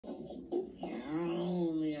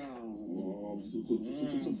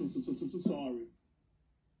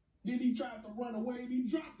Then he tried to run away and he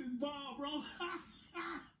dropped his ball, bro.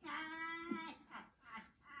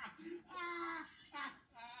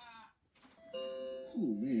 Oh,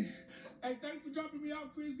 man. Hey, thanks for dropping me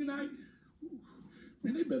out, Chris. Good night.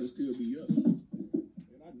 Man, they better still be up. Man,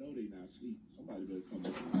 I know they not asleep. Somebody better come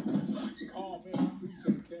up. Oh, man, I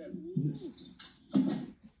appreciate that.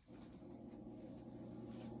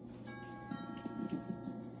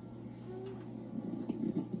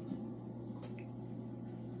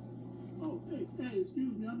 Hey,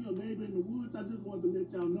 excuse me, I'm your neighbor in the woods. I just wanted to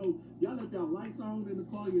let y'all know, y'all left y'all lights on in the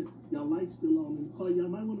car. Y'all lights still on in the car. Y'all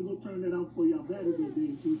might want to go turn that out for y'all battery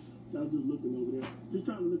dead too. Y'all just looking over there. Just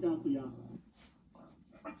trying to look out for y'all.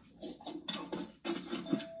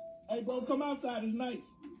 Hey, bro, come outside. It's nice.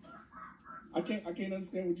 I can't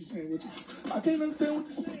understand what you're saying. I can't understand what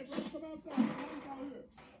you're saying, bro. Come outside. It's nice out here.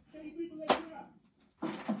 Hey, people, let me out.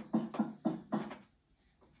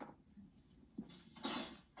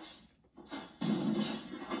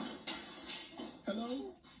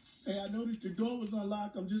 Hello? Hey, I noticed your door was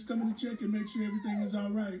unlocked. I'm just coming to check and make sure everything is all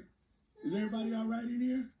right. Is everybody all right in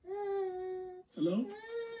here? Hello?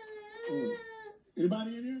 Oh.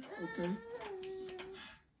 Anybody in here? Okay.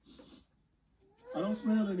 I don't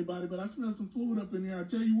smell anybody, but I smell some food up in here. I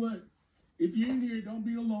tell you what, if you're in here, don't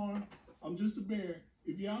be alarmed. I'm just a bear.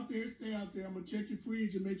 If you're out there, stay out there. I'm going to check your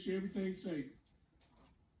fridge and make sure everything's safe.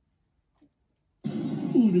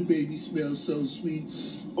 Ooh, the baby smells so sweet.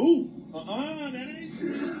 Ooh, that ain't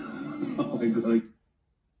sweet. Oh, my God.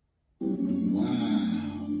 Wow.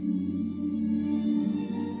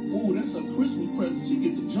 Ooh, that's a Christmas present. She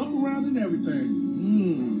get to jump around and everything.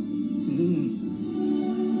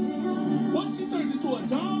 What? She turned into a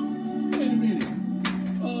dog? Wait a minute.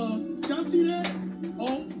 Y'all see that?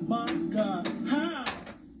 Oh, my God. How?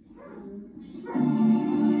 Oh,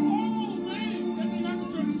 man. That means I can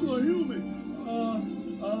turn into a human.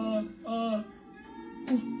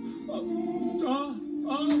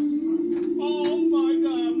 Oh my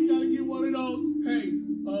God, we gotta get one of those. Hey,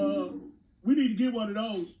 we need to get one of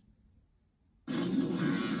those.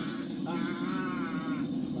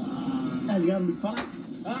 How's it going, big fella?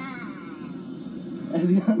 How's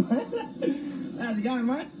it going, mate? How's it going,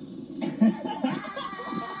 mate?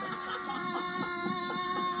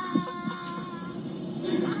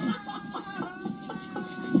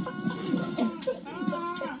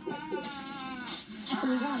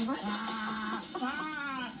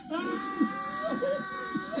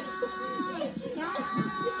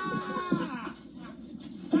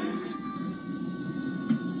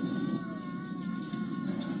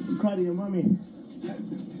 Cry to your mommy.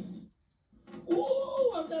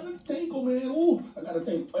 Ooh, I got a tinkle, man. Ooh, I got a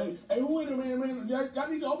tinkle. Hey, who in there, man? Y'all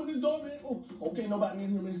need to open this door, man. Ooh, okay, nobody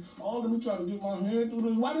in here, man. Oh, let me try to get my hand through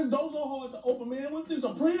this. Why this door so hard to open, man? What's this,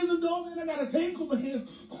 a prison door, man? I got a tinkle, man.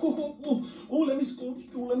 Ooh, let me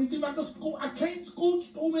scooch through. Let me see if I can scooch. I can't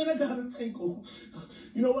scooch through, man. I got a tinkle.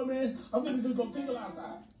 You know what, man? I'm gonna just go tinkle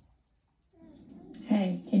outside.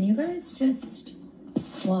 Hey, can you guys just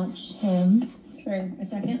watch him for a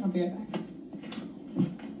second? I'll be right back.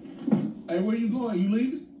 Hey, where you going? You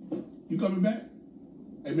leaving? You coming back?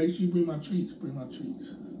 Hey, make sure you bring my treats. Bring my treats.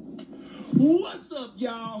 What's up,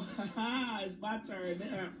 y'all? It's my turn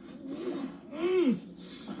now.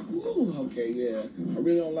 Ooh, okay, yeah. I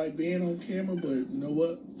really don't like being on camera, but you know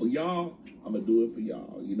what? For y'all, I'm gonna do it for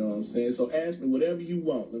y'all. You know what I'm saying? So ask me whatever you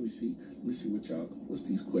want. Let me see what y'all. What's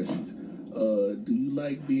these questions? Do you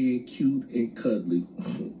like being cute and cuddly?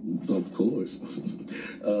 Of course.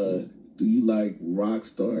 Do you like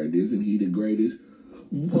Rockstar? And isn't he the greatest?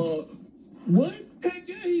 What? Heck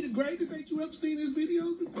yeah, he the greatest. Ain't you ever seen his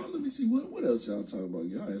videos before? Let me see. What else y'all talking about?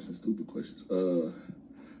 Y'all asking stupid questions.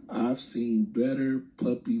 I've seen better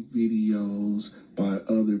puppy videos by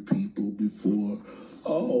other people before.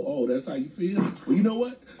 Oh, that's how you feel? Well, you know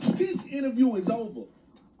what? This interview is over.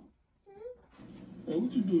 Hey,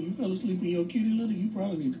 what you do? You fell asleep in your kitty litter? You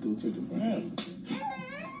probably need to go take a bath.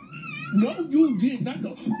 No, you did not.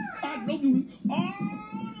 No, I know you. Oh,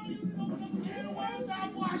 no, you didn't open up the can of worms. I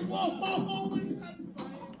watched. Whoa,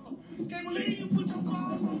 can't believe you put your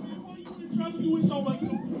paws on me. Boy, you in trouble. You in so much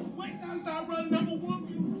trouble. Wait till I start running. I'm gonna whoop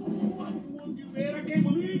you. Whoop you, man. I can't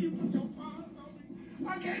believe you put your paws on me.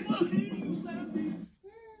 I can't believe you slapped me.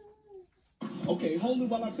 Okay, hold it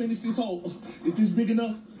while I finish this hole. Is this big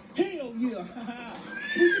enough? Hell yeah.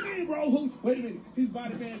 Push him in, bro. Wait a minute. His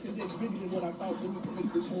body mass is bigger than what I thought. Let me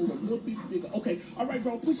make this hole a little bit bigger. Okay. All right,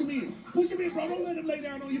 bro. Push him in. Push him in, bro. Don't let him lay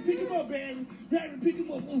down on you. Pick him up, Barry. Barry, pick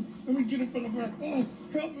him up. Ooh, let me get him from the back.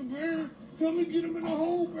 Help me, Barry. Help me get him in the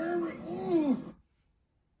hole, Barry.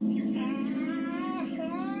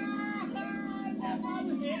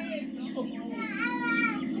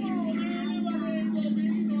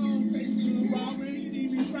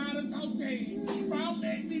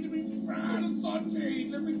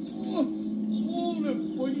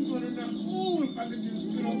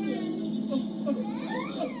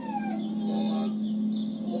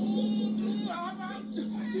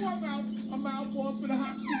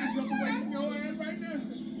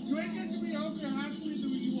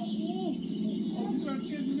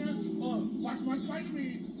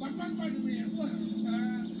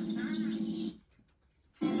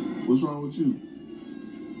 What's wrong with you?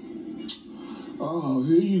 Oh,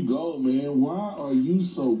 here you go, man. Why are you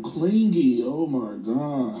so clingy? Oh, my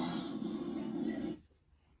God.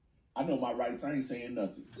 I know my rights. I ain't saying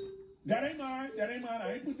nothing. That ain't mine. That ain't mine.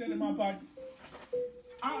 I ain't put that in my pocket.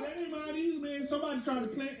 Oh, that ain't mine either, man. Somebody trying to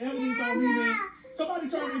plant evidence on me, man. Somebody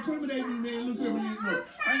trying to incriminate me, man. Look at me. Look,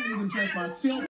 I ain't even trust myself.